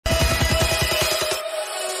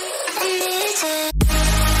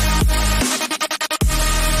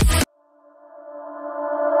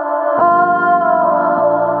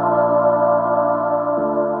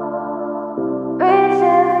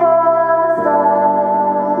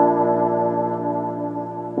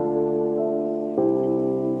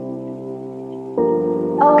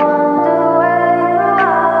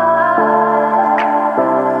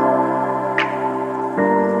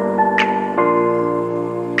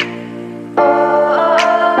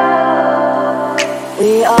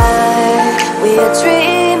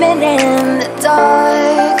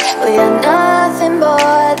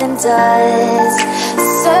Does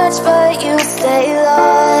search but you stay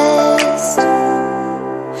lost.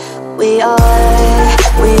 We are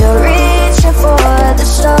reaching for the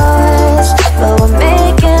stars, but we're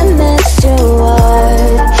making this too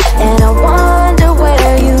hard, and I wonder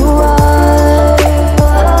where you are.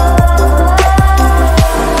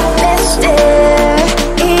 Mysterious,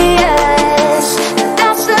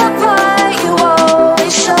 that's the part you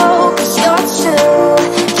always show, 'cause you're too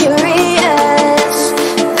curious.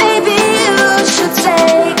 Maybe you should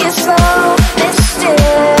take it slow. Mysterious,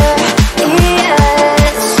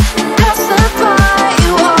 that's the part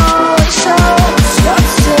you always show, 'cause you're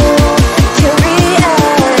too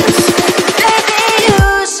curious. Maybe you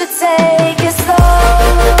should take it slow.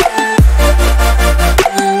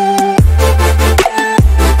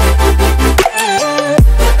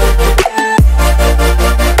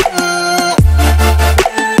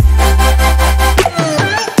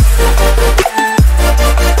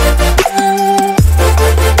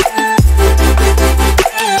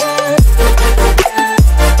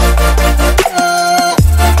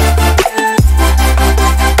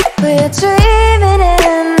 We're dreaming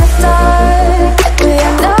in the dark. We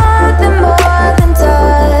are nothing more than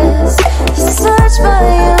dust. You search but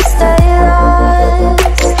you stay lost.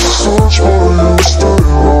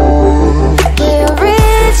 We're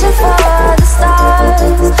reaching for the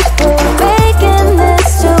stars, but we're making this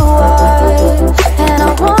too hard, and I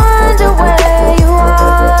wonder where you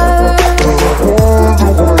are.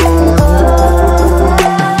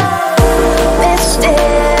 Mysterious,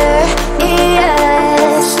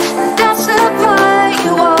 that's the part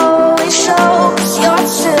you always show, 'cause you're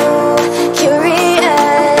too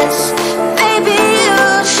curious. Maybe you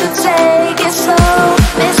should take it slow.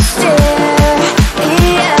 Mysterious,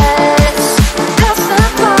 that's the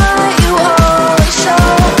part you always show,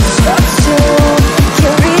 'cause you're too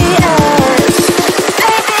curious.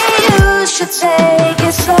 Maybe you should take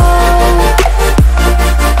it slow.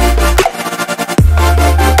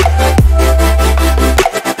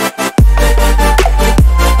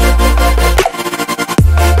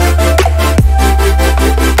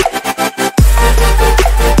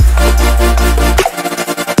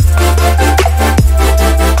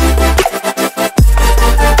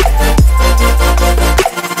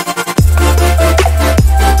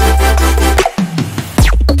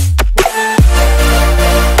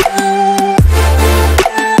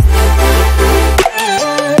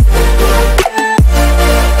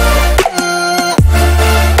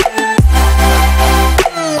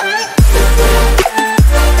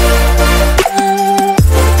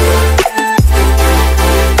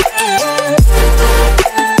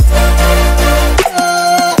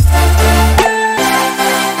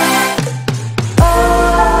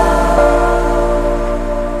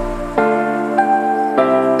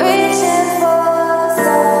 Reaching for the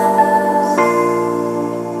stars.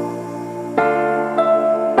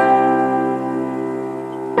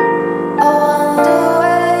 I wonder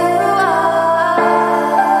where you are.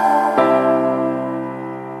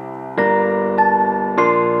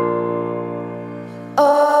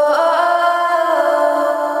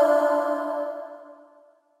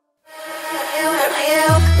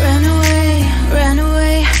 Run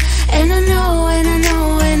away, and I know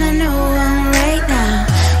I'm right now.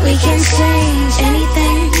 We can change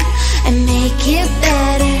anything and make it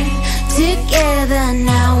better together.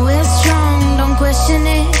 Now we're strong, don't question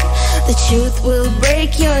it. The truth will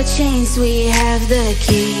break your chains. We have the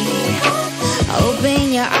key.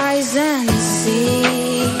 Open your eyes and see.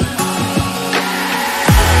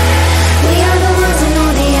 We are the ones who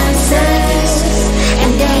know the answers,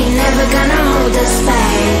 and they ain't never gonna hold us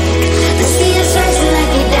back. They see us rising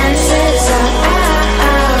like we dancers.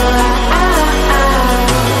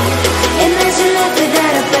 Imagine life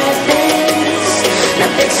without a purpose. Now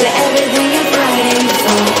picture everything you're fighting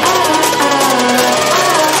for.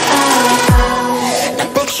 Now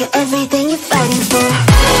picture everything you're fighting for.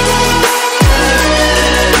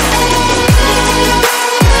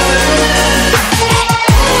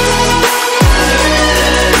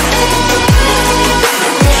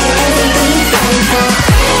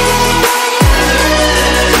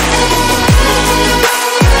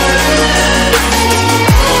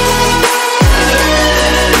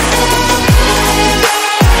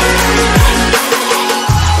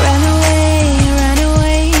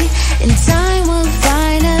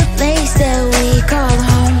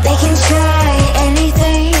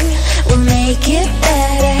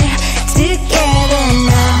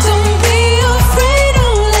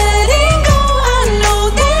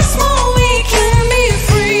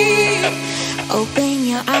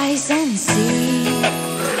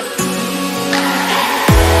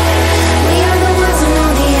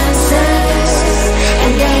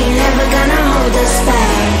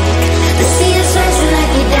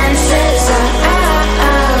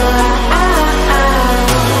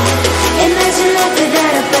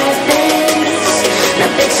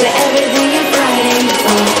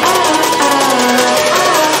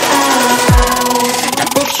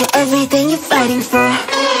 everything you're fighting for.